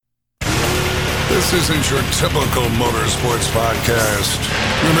This isn't your typical motorsports podcast.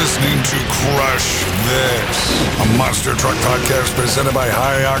 You're listening to Crush This, a monster truck podcast presented by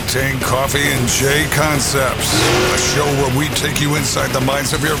High Octane Coffee and J Concepts. A show where we take you inside the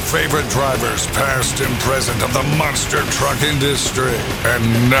minds of your favorite drivers, past and present, of the monster truck industry.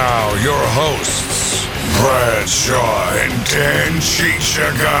 And now, your hosts, Brad Shaw and Dan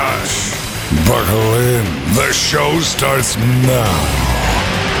Chichagash. Buckle in. The show starts now.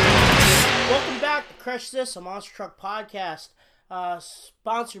 Crush This, a Monster Truck podcast,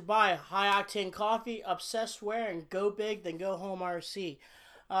 sponsored by High Octane Coffee, Obsessed Wear, and Go Big Then Go Home RC.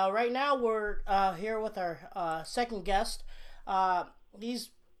 Right now we're here with our second guest.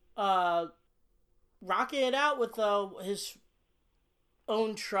 He's rocking it out with his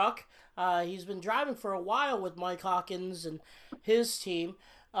own truck. He's been driving for a while with Mike Hawkins and his team,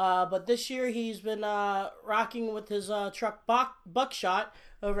 but this year he's been rocking with his truck Buckshot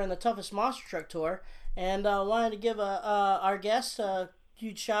over in the Toughest Monster Truck Tour, and wanted to give our guest a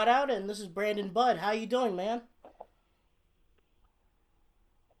huge shout out. And this is Brandon Budd. How you doing, man?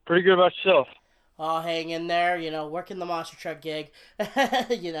 Pretty good about yourself. Oh, hang in there. Working the monster truck gig.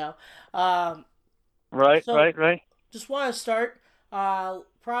 Right. Just want to start.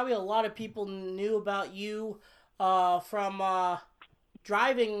 Probably a lot of people knew about you from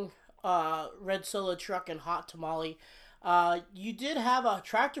driving Red Solo Truck and Hot Tamale. You did have a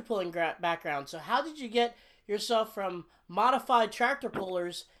tractor pulling background, so how did you get yourself from modified tractor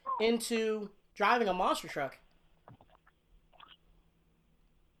pullers into driving a monster truck?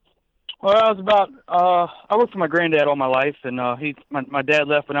 Well, I worked for my granddad all my life, and my dad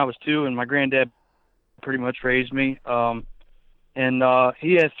left when I was 2, and my granddad pretty much raised me. And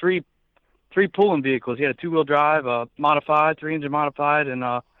he had three pulling vehicles. He had a 2-wheel drive, modified, 3-engine modified, and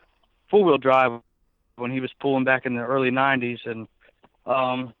 4-wheel drive when he was pulling back in the early 90s. And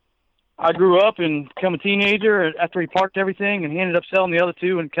I grew up and became a teenager after he parked everything, and he ended up selling the other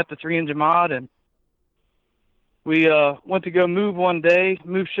 2 and kept the 3-engine mod. And we went to go move one day,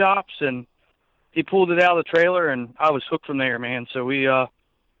 move shops, and he pulled it out of the trailer, and I was hooked from there, man. So we got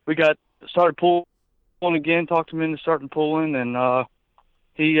started pulling again, talked him into starting pulling, and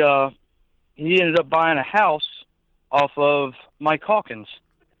he ended up buying a house off of Mike Hawkins.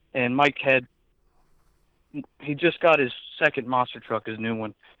 And Mike he just got his second monster truck, his new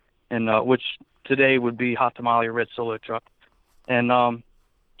one, and which today would be Hot Tamale Red Solo truck. And kind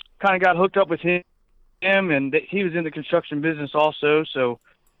of got hooked up with him, and he was in the construction business also, so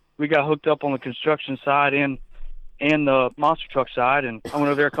we got hooked up on the construction side and the monster truck side. And I went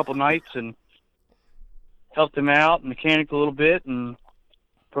over there a couple nights and helped him out, mechanic a little bit, and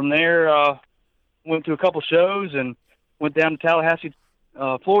from there went to a couple shows and went down to Tallahassee,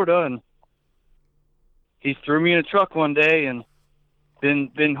 Florida, and he threw me in a truck one day and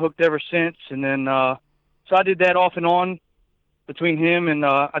been hooked ever since. And then so I did that off and on between him, and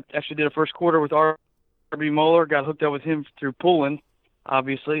I actually did a first quarter with R.B. Moeller, got hooked up with him through pulling,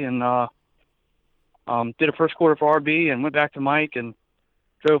 obviously, and did a first quarter for R.B. and went back to Mike and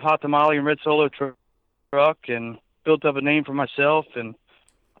drove Hot Tamale and Red Solo truck and built up a name for myself and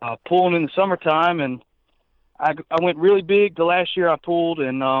pulling in the summertime. And I went really big the last year I pulled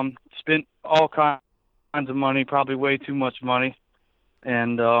and spent all kinds of money, probably way too much money.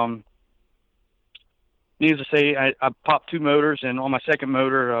 And needless to say, I popped 2 motors, and on my second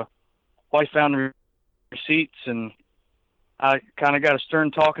motor, wife found the receipts, and I kind of got a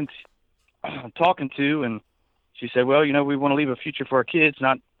stern talking to, and she said, well, we want to leave a future for our kids,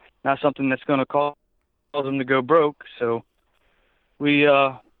 not something that's going to cause them to go broke. So we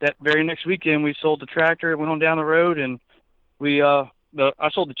that very next weekend we sold the tractor, went on down the road, and I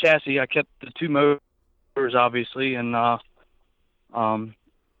sold the chassis. I kept the 2 motors, obviously, and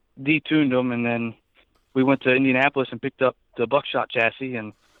detuned them, and then we went to Indianapolis and picked up the Buckshot chassis,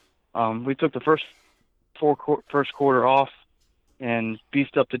 and we took the first quarter off and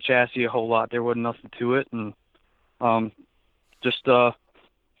beefed up the chassis a whole lot. There wasn't nothing to it, and just try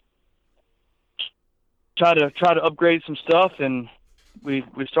to upgrade some stuff, and we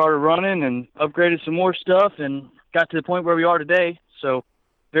started running and upgraded some more stuff and got to the point where we are today. So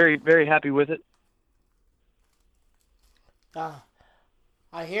very, very happy with it. I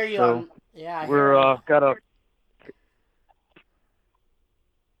hear you. So I we're hear you.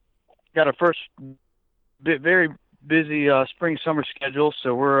 got a first very busy spring summer schedule.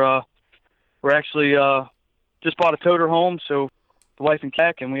 So we're actually just bought a toter home. So the wife and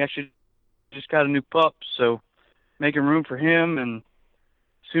cat, and we actually just got a new pup. So making room for him, and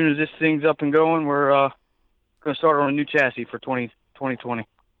as soon as this thing's up and going, we're going to start on a new chassis for 2020.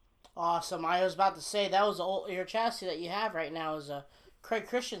 Awesome. I was about to say, that was your chassis that you have right now is a Craig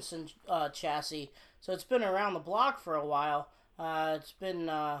Christensen chassis, so it's been around the block for a while. It's been,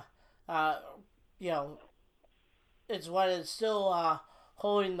 it's still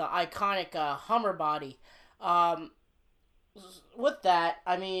holding the iconic Hummer body. With that,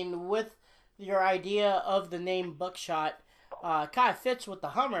 I mean, with your idea of the name Buckshot, kind of fits with the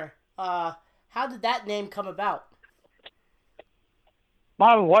Hummer. How did that name come about?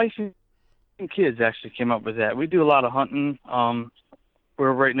 My wife and kids actually came up with that. We do a lot of hunting.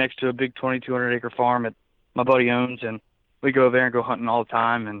 We're right next to a big 2,200 acre farm that my buddy owns, and we go there and go hunting all the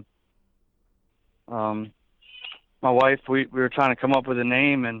time. And my wife, we were trying to come up with a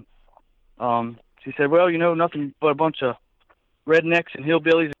name, and she said, well, nothing but a bunch of rednecks and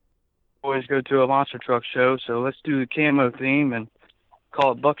hillbillies always go to a monster truck show, so let's do the camo theme and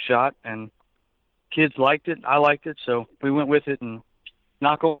call it Buckshot. And kids liked it, I liked it, so we went with it. And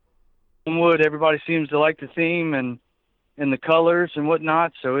knock on wood, everybody seems to like the theme and the colors and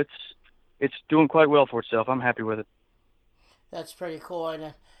whatnot, so it's doing quite well for itself. I'm happy with it. That's pretty cool.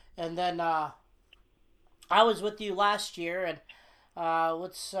 And then I was with you last year, and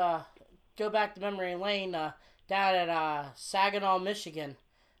let's go back to memory lane down at Saginaw, Michigan.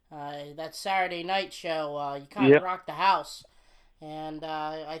 That Saturday night show, you kind of rocked the house, and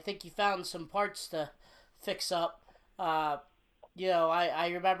I think you found some parts to fix up. I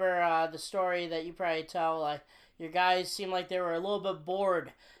remember the story that you probably tell. Your guys seemed like they were a little bit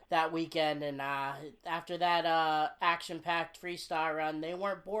bored that weekend, and after that action-packed freestyle run, they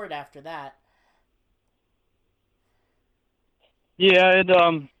weren't bored after that. Yeah,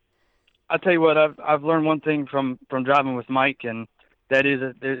 I'll tell you what, I've learned one thing from driving with Mike, and that is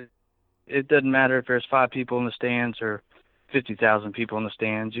it doesn't matter if there's 5 people in the stands or 50,000 people in the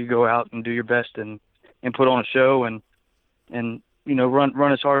stands. You go out and do your best and put on a show and run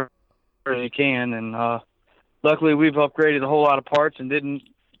as hard as you can. And luckily we've upgraded a whole lot of parts and didn't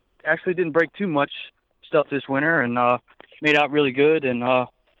break too much stuff this winter, and made out really good. And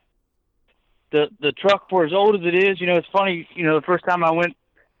the truck, for as old as it is, it's funny, the first time I went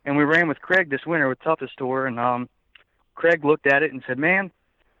and we ran with Craig this winter with Toughest Tour, and Craig looked at it and said, man,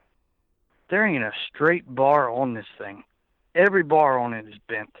 there ain't a straight bar on this thing. Every bar on it is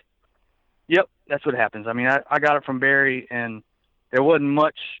bent. Yep, that's what happens. I mean, I got it from Barry, and there wasn't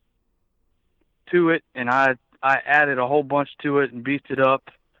much to it, and I added a whole bunch to it and beefed it up.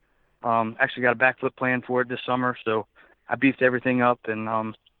 Actually got a backflip plan for it this summer, so I beefed everything up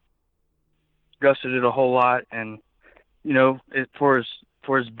and gusted it a whole lot. And for as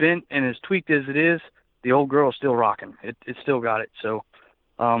bent and as tweaked as it is, the old girl is still rocking. It still got it. So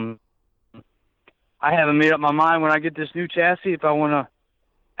I haven't made up my mind when I get this new chassis if I want to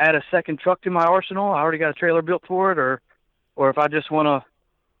add a second truck to my arsenal. I already got a trailer built for it, or if I just want to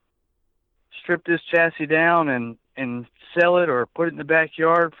strip this chassis down and sell it, or put it in the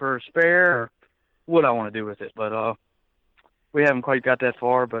backyard for a spare, or what I want to do with it. But we haven't quite got that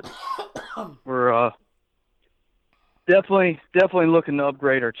far, but we're definitely looking to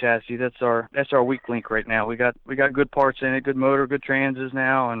upgrade our chassis. That's our weak link right now. We got good parts in it, good motor, good transes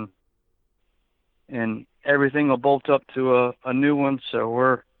now, and everything will bolt up to a new one. So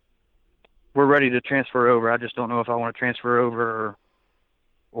we're ready to transfer over. I just don't know if I want to transfer over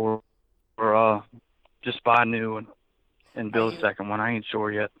or just buy a new and build a second one. I ain't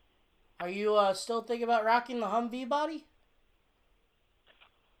sure yet. Are you still thinking about rocking the Humvee body?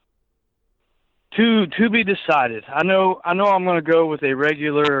 To be decided. I know I'm going to go with a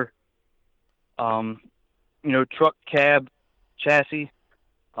regular, truck cab chassis.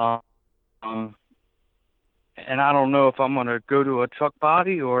 And I don't know if I'm going to go to a truck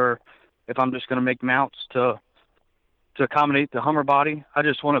body or if I'm just going to make mounts to accommodate the Hummer body. I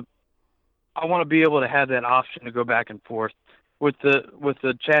want to be able to have that option to go back and forth. With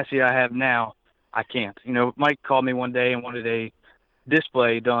the chassis I have now, I can't. Mike called me one day and wanted a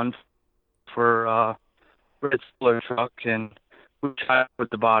display done for its flow truck, and we tried to put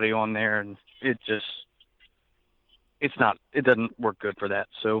the body on there, and it doesn't work good for that.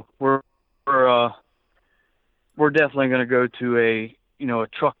 So we're definitely going to go to a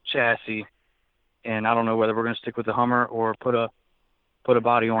truck chassis, and I don't know whether we're going to stick with the Hummer or put a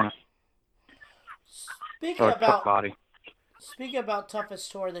body on it. Speaking about Toughest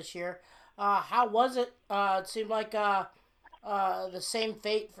Tour this year, how was it? It seemed like the same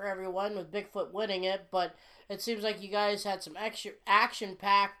fate for everyone, with Bigfoot winning it, but it seems like you guys had some extra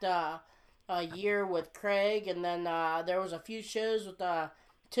action-packed year with Craig, and then there was a few shows with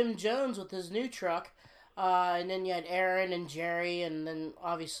Tim Jones with his new truck, and then you had Aaron and Jerry, and then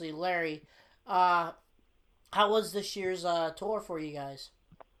obviously Larry. How was this year's tour for you guys?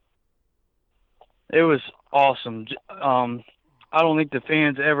 It was awesome. I don't think the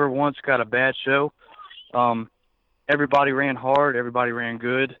fans ever once got a bad show. Everybody ran hard. Everybody ran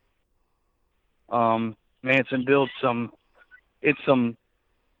good. Manson built some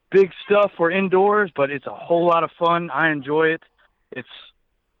big stuff for indoors, but it's a whole lot of fun. I enjoy it.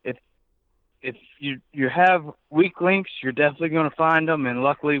 If you have weak links, you're definitely going to find them, and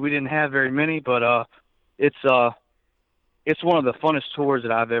luckily we didn't have very many. But it's one of the funnest tours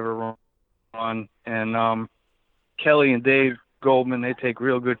that I've ever run. And Kelly and Dave Goldman, they take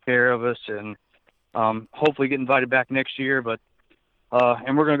real good care of us, and hopefully get invited back next year. But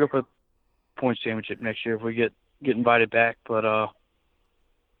and we're going to go for the points championship next year if we get invited back. But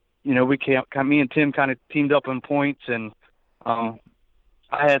we can't. Me and Tim kind of teamed up on points, and I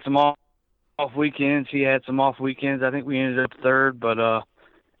had some off weekends. He had some off weekends. I think we ended up third. But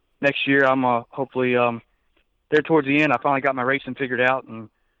next year, I'm hopefully there towards the end. I finally got my racing figured out and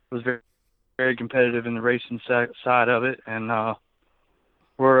was very, very competitive in the racing side of it. And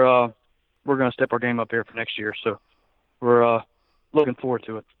we're going to step our game up here for next year. So we're looking forward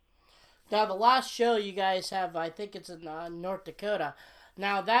to it. Now, the last show you guys have, I think it's in North Dakota.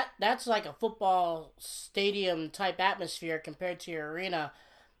 Now, that's like a football stadium type atmosphere compared to your arena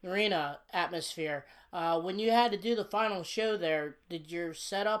atmosphere. When you had to do the final show there, did your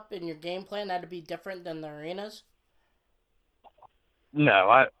setup and your game plan had to be different than the arenas?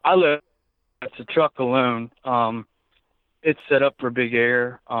 No, I left the truck alone. It's set up for big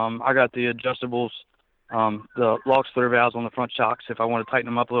air. I got the adjustables, the log splitter valves on the front shocks if I want to tighten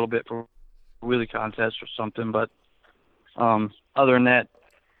them up a little bit for wheelie contest or something. But other than that,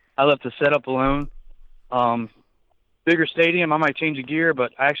 I left the setup alone. Bigger stadium, I might change the gear,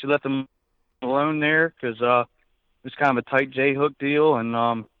 but I actually left them alone there because it was kind of a tight J-hook deal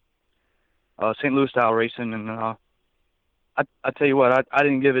and St. Louis style racing. And I tell you what, I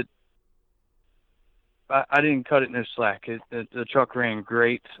didn't give it. I didn't cut it no slack. The truck ran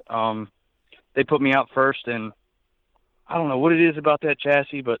great. They put me out first, and I don't know what it is about that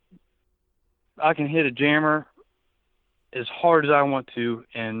chassis, but I can hit a jammer as hard as I want to,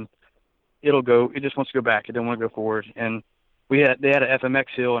 and it'll go. It just wants to go back. It doesn't want to go forward. And they had an FMX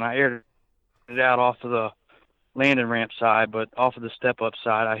hill, and I aired it out off of the landing ramp side, but off of the step-up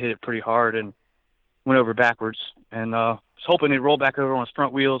side, I hit it pretty hard and went over backwards. And was hoping it'd roll back over on its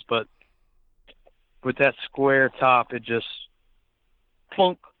front wheels, but with that square top, it just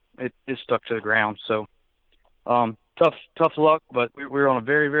plunk. It stuck to the ground. So tough luck, but we're on a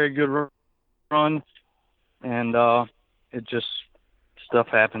very, very good run, and it just stuff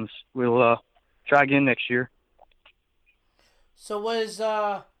happens. We'll try again next year. So was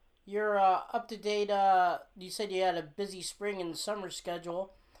your up-to-date, you said you had a busy spring and summer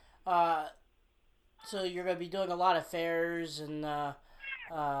schedule, so you're going to be doing a lot of fairs and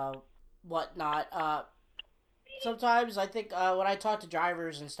whatnot. Sometimes I think when I talk to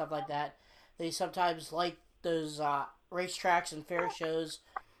drivers and stuff like that, they sometimes like those racetracks and fair shows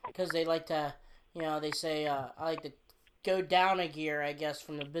because they like to, they say, I like to go down a gear, I guess,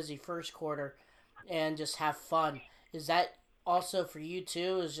 from the busy first quarter and just have fun. Is that also for you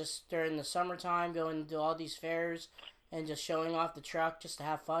too? Is just during the summertime going to all these fairs and just showing off the truck just to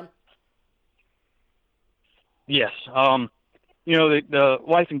have fun? Yes. The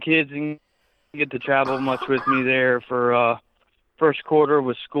wife and kids didn't get to travel much with me there for first quarter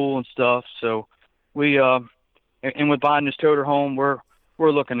with school and stuff. So we and with buying this toter home, we're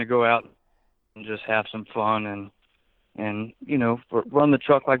looking to go out and just have some fun and run the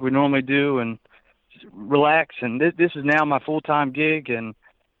truck like we normally do and relax. And this is now my full-time gig, and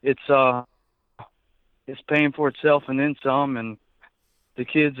it's paying for itself and then some. And the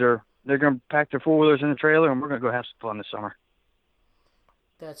kids they're going to pack their four-wheelers in the trailer, and we're going to go have some fun this summer.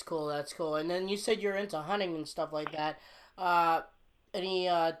 That's cool. And then you said you're into hunting and stuff like that. Any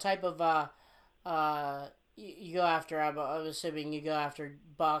type of you go after? I'm assuming you go after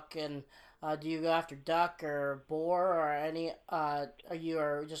buck, and do you go after duck or boar or any? Are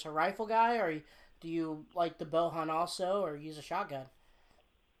you just a rifle guy, or do you like the bow hunt also, or use a shotgun?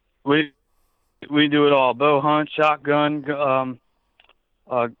 We do it all: bow hunt, shotgun,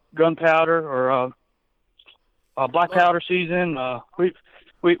 gunpowder, or black powder season.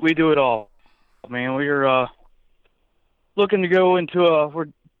 We do it all, man. We're looking to go into we're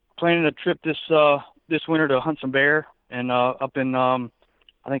planning a trip this winter to hunt some bear and up in I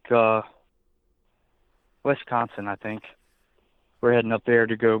think Wisconsin. I think we're heading up there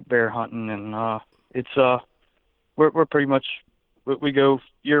to go bear hunting, and it's we're pretty much we go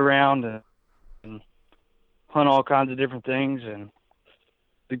year round and hunt all kinds of different things, and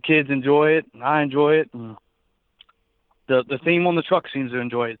the kids enjoy it, and I enjoy it, and the theme on the truck seems to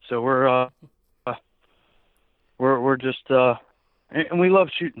enjoy it. So we're just and we love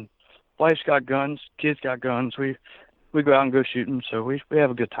shooting. Wife's got guns, kids got guns. We go out and go shooting, so we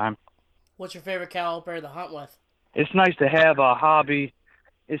have a good time. What's your favorite caliber to hunt with? It's nice to have a hobby.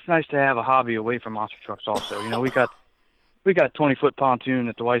 It's nice to have a hobby away from monster trucks. Also, we got 20-foot pontoon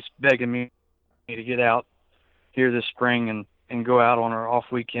that the wife's begging me to get out here this spring and go out on our off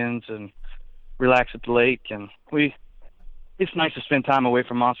weekends and relax at the lake. And it's nice to spend time away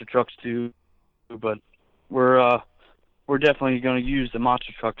from monster trucks too. But we're definitely going to use the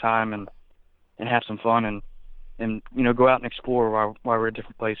monster truck time and have some fun and go out and explore while we're at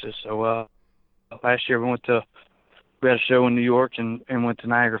different places. So last year we had a show in New York and went to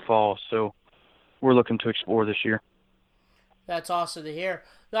Niagara Falls. So we're looking to explore this year. That's awesome to hear.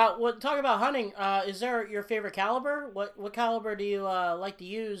 Now, talk about hunting. Is there your favorite caliber? What caliber do you like to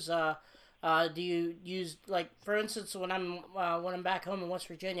use? Do you use, like, for instance, when I'm back home in West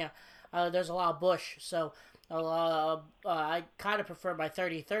Virginia, there's a lot of bush, so I kind of prefer my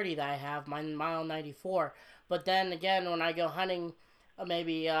 30-30 that I have, my Mile 94. But then again, when I go hunting,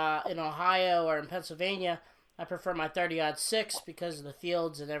 maybe in Ohio or in Pennsylvania, I prefer my 30-06 because of the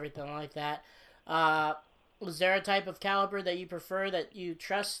fields and everything like that. Is there a type of caliber that you prefer, that you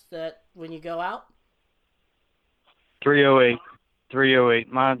trust, that when you go out?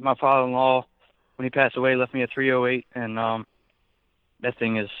 308. My father-in-law, when he passed away, left me a 308, and that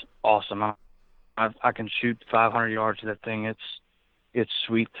thing is awesome. I can shoot 500 yards of that thing. It's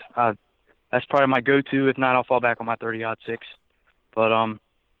sweet. That's probably my go-to. If not, I'll fall back on my 30-06. But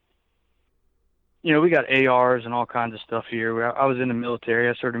we got ARs and all kinds of stuff here. I was in the military.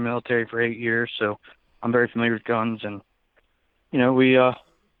 I served in the military for 8 years, so I'm very familiar with guns. And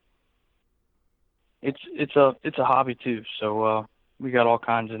it's a hobby too. So we got all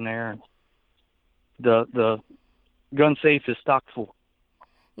kinds in there. And the gun safe is stocked full.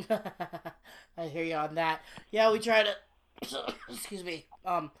 I hear you on that. Yeah, we try to excuse me,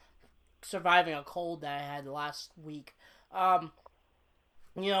 surviving a cold that I had last week.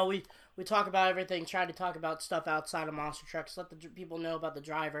 We talk about everything, try to talk about stuff outside of monster trucks, let the people know about the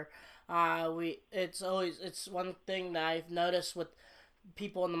driver. It's one thing that I've noticed with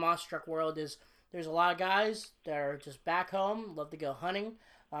people in the monster truck world is there's a lot of guys that are just back home, love to go hunting.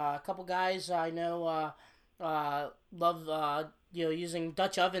 A couple guys I know love using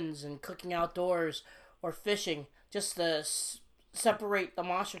Dutch ovens and cooking outdoors or fishing, just to separate the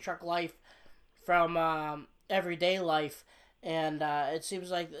monster truck life from everyday life. And it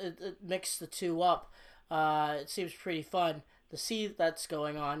seems like it mixed the two up. It seems pretty fun to see that's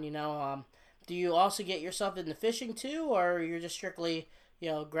going on. Do you also get yourself into fishing too, or you're just strictly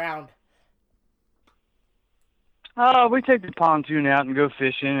ground? We take the pontoon out and go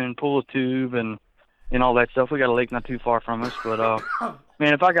fishing and pull a tube and all that stuff. We got a lake not too far from us, but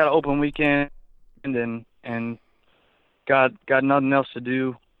man, if I got an open weekend and got nothing else to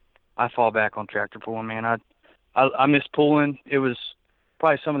do, I fall back on tractor pulling. Man, I miss pulling. It was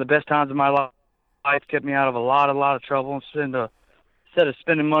probably some of the best times of my life. Kept me out of a lot of trouble. Instead of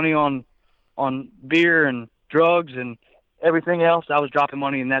spending money on beer and drugs and everything else, I was dropping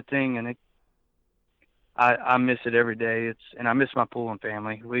money in that thing, and I miss it every day. And I miss my pulling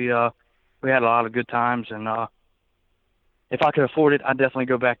family. We had a lot of good times, and if I could afford it, I'd definitely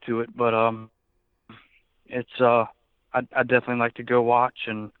go back to it. But I definitely like to go watch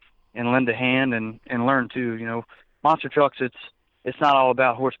and lend a hand and learn too. Monster trucks, it's not all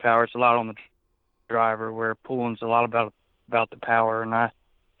about horsepower. It's a lot on the driver, where pulling's a lot about the power. And I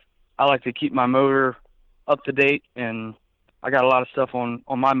like to keep my motor up to date, and I got a lot of stuff on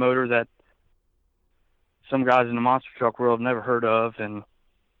my motor that some guys in the monster truck world have never heard of, and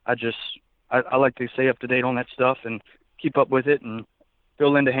I like to stay up to date on that stuff and keep up with it and go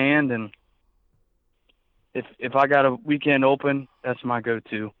lend a hand. And if I got a weekend open, that's my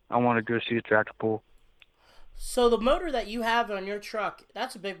go-to. I want to go see a tractor pull. So the motor that you have on your truck,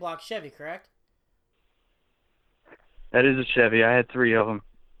 that's a big block Chevy, correct? That is a Chevy. I had 3 of them.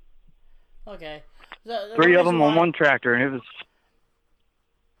 Okay. Three of them on one tractor, and it was...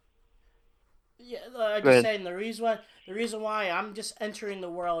 Yeah, I'm just saying the reason why I'm just entering the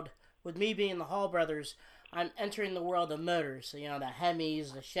world, with me being the Hall brothers, I'm entering the world of motors. The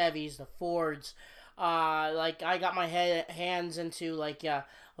Hemis, the Chevys, the Fords. I got my hands into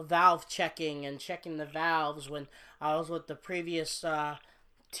valve checking and checking the valves when I was with the previous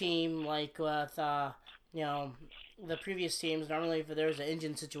team. With the previous teams, normally if there was an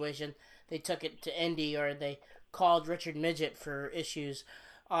engine situation, they took it to Indy or they called Richard Midget for issues.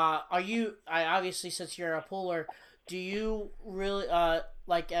 Obviously, since you're a puller, do you really,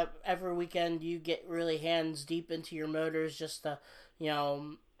 every weekend, do you get really hands deep into your motors just to,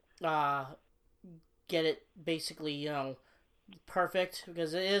 get it basically, perfect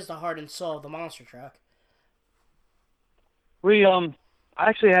because it is the heart and soul of the monster truck. I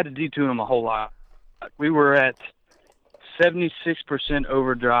actually had to detune them a whole lot. We were at 76%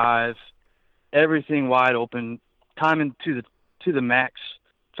 overdrive, everything wide open, timing to the max,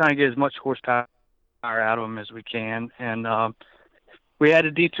 trying to get as much horsepower out of them as we can, and we had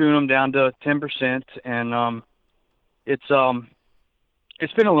to detune them down to 10%, and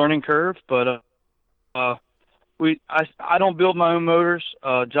it's been a learning curve, but I don't build my own motors.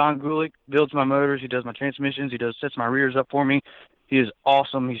 John Gulick builds my motors. He does my transmissions. He sets my rears up for me. He is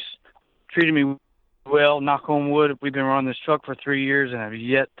awesome. He's treated me well. Knock on wood. We've been running this truck for 3 years and have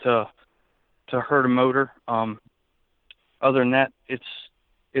yet to hurt a motor. Other than that, it's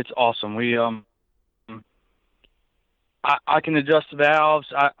awesome. I can adjust the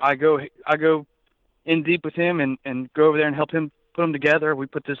valves. I go in deep with him and go over there and help him put them together. We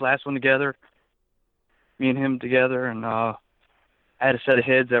put this last one together, me and him together, and I had a set of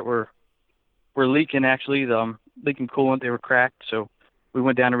heads that were leaking, actually, leaking coolant. They were cracked, so we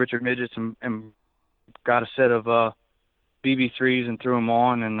went down to Richard Midgets and got a set of BB3s and threw them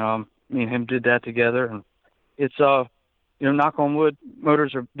on, and me and him did that together. And it's knock on wood,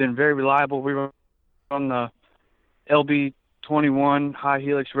 motors have been very reliable. We were on the LB21 high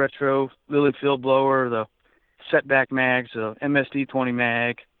helix retro lily field blower, the setback mags, the MSD 20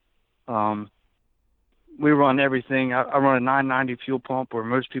 mag. We run everything. I run a 990 fuel pump where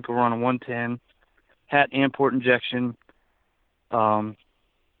most people run a 110, hat and port injection, dual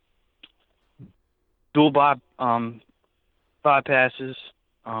bypasses,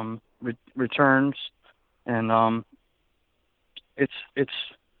 returns, and it's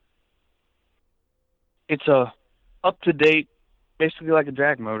a up to date, basically like a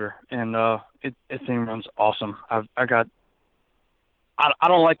drag motor, and it thing runs awesome. I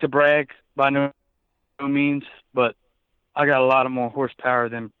don't like to brag by no means, but I got a lot of more horsepower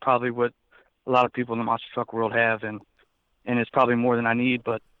than probably what a lot of people in the monster truck world have, and it's probably more than I need,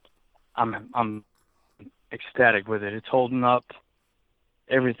 but I'm ecstatic with it. It's holding up.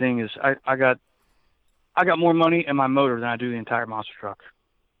 Everything is. I got more money in my motor than I do the entire monster truck.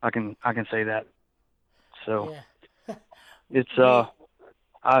 I can say that. So Yeah. it's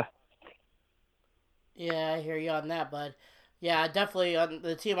Yeah, I hear you on that, bud. Yeah, definitely on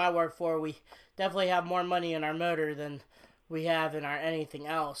the team I work for, we definitely have more money in our motor than we have in our anything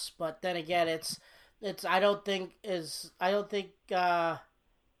else. But then again, it's I don't think there's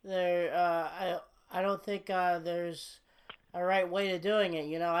a right way to doing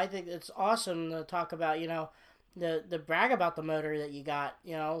it. I think it's awesome to talk about, the brag about the motor that you got,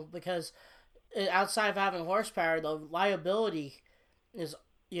 because outside of having horsepower, the liability is,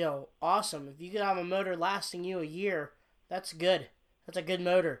 awesome. If you can have a motor lasting you a year, that's good. That's a good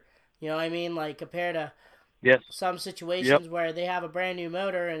motor. You know what I mean? Like, compared to some situations where they have a brand new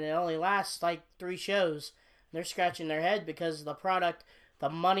motor and it only lasts like 3 shows. And they're scratching their head because of the product, the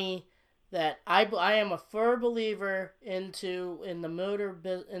money that I am a firm believer in the motor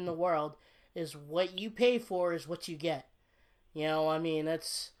in the world is what you pay for is what you get. I mean,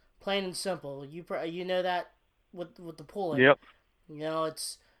 that's plain and simple. You know that with the pulling. Yep.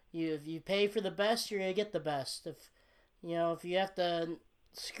 It's if you pay for the best, you're gonna get the best. If you have to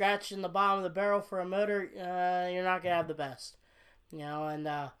scratch in the bottom of the barrel for a motor, you're not gonna have the best. And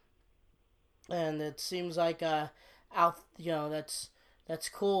it seems like that's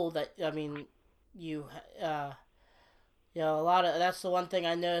cool. That a lot of that's the one thing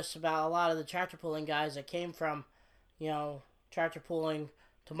I noticed about a lot of the tractor pulling guys that came from, tractor pulling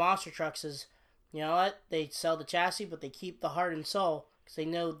to monster trucks is, they sell the chassis, but they keep the heart and soul because they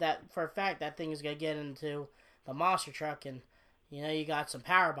know that for a fact that thing is gonna get into the monster truck, and you got some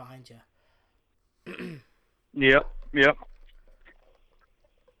power behind you. Yep.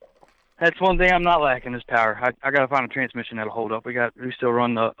 That's one thing I'm not lacking is power. I got to find a transmission that'll hold up. We still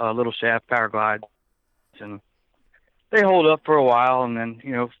run the little shaft power glides, and they hold up for a while, and then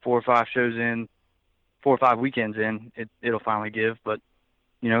 4 or 5 shows in, 4 or 5 weekends in, it'll finally give. But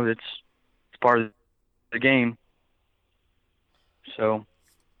it's part of the game. So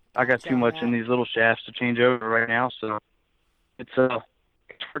I got too much in these little shafts to change over right now. So it's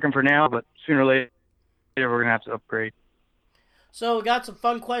working for now, but sooner or later we're gonna have to upgrade. So we got some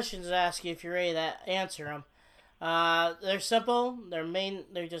fun questions to ask you if you're ready to answer them. They're simple.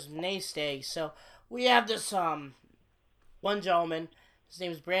 They're just mainstays. So we have this one gentleman. His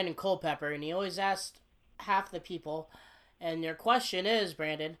name is Brandon Culpepper, and he always asks half the people. And your question is,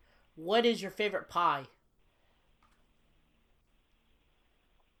 Brandon, what is your favorite pie?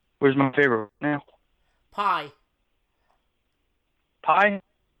 Where's my favorite now? Pie. Pie?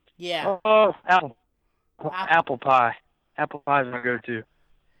 Yeah. Apple pie. Apple pie is my go-to.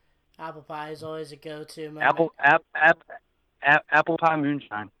 Apple pie is always a go-to, man. Apple pie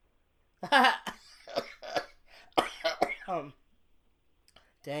moonshine.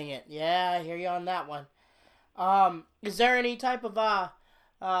 Dang it. Yeah, I hear you on that one. Is there any type of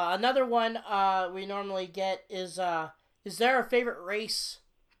another one we normally get is there a favorite race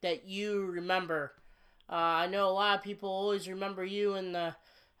that you remember? I know a lot of people always remember you in the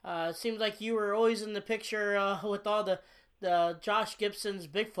it seems like you were always in the picture with all the Josh Gibson's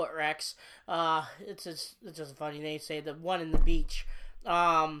Bigfoot wrecks. It's just a funny name to say, the one in the beach.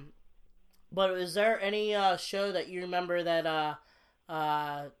 But is there any show that you remember that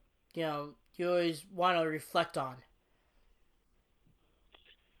you always want to reflect on?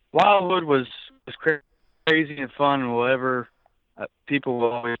 Wildwood was crazy and fun, and whatever. People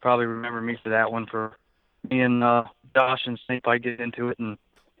will always probably remember me for that one, for me and Josh and Snake Bite getting into it and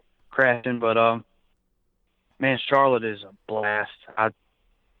crashing. But man, Charlotte is a blast.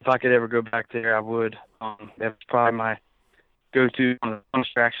 If I could ever go back there, I would. That's probably my go-to on the fun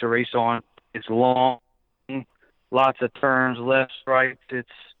tracks to race on. It's long, lots of turns, left, right.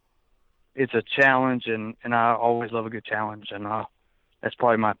 It's a challenge, and I always love a good challenge, and that's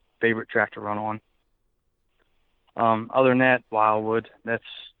probably my favorite track to run on. Other than that, Wildwood. That's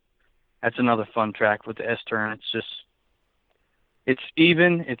another fun track with the S turn. It's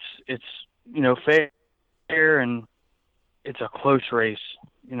even. It's fair, and it's a close race.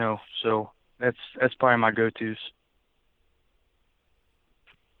 So that's probably my go-tos.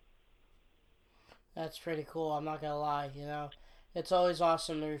 That's pretty cool. I'm not gonna lie. It's always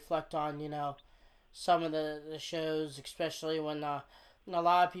awesome to reflect on. Some of the shows, especially when a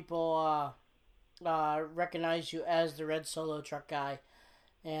lot of people recognize you as the red solo truck guy,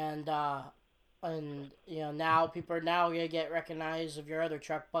 and now people are now gonna get recognized of your other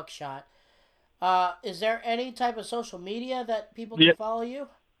truck, Buckshot. Is there any type of social media that people can follow you?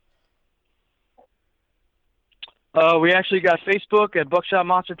 We actually got Facebook at Buckshot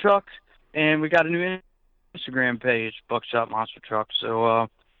Monster Trucks, and we got a new Instagram page, Buckshot Monster Trucks. So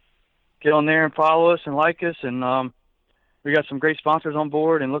get on there and follow us and like us, and we got some great sponsors on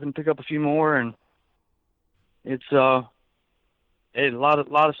board and looking to pick up a few more, and it's a lot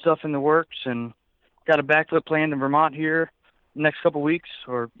of stuff in the works, and got a backflip planned in Vermont here next couple weeks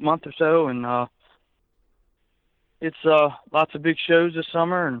or month or so, and it's lots of big shows this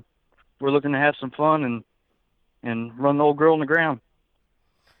summer, and we're looking to have some fun and run the old girl in the ground.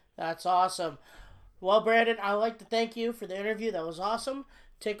 That's awesome. Well, Brandon, I'd like to thank you for the interview. That was awesome.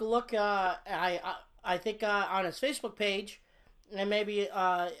 Take a look. I think on his Facebook page, and maybe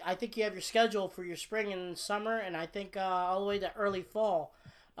I think you have your schedule for your spring and summer, and I think all the way to early fall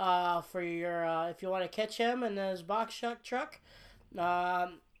for your if you want to catch him in his box truck.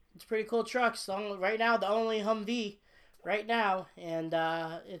 It's pretty cool trucks. Right now, the only Humvee right now, and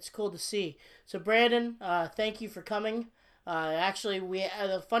it's cool to see. So, Brandon, thank you for coming. Actually, we had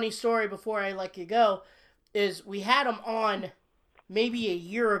a funny story before I let you go, is we had him on maybe a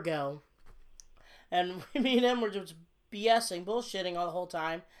year ago, and me and him were just BSing, bullshitting all the whole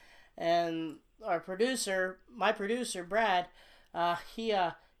time, and my producer, Brad,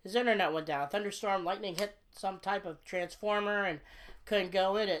 his internet went down. Thunderstorm, lightning hit some type of transformer and couldn't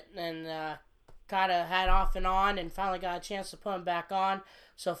go in it, and kind of had off and on, and finally got a chance to put him back on.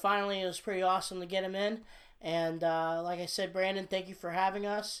 So finally, it was pretty awesome to get him in. And like I said, Brandon, thank you for having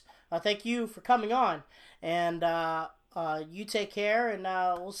us. Thank you for coming on. And you take care, and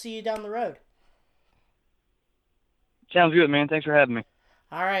we'll see you down the road. Sounds good, man. Thanks for having me.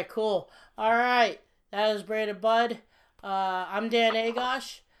 All right, cool. All right, that is Brandon Budd. I'm Dan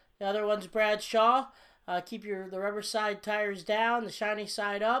Agosh. The other one's Brad Shaw. Keep the rubber side tires down, the shiny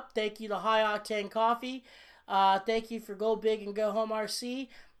side up. Thank you to High Octane Coffee. Thank you for Go Big and Go Home RC,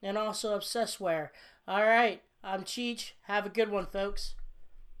 and also Obsessware. All right, I'm Cheech. Have a good one, folks.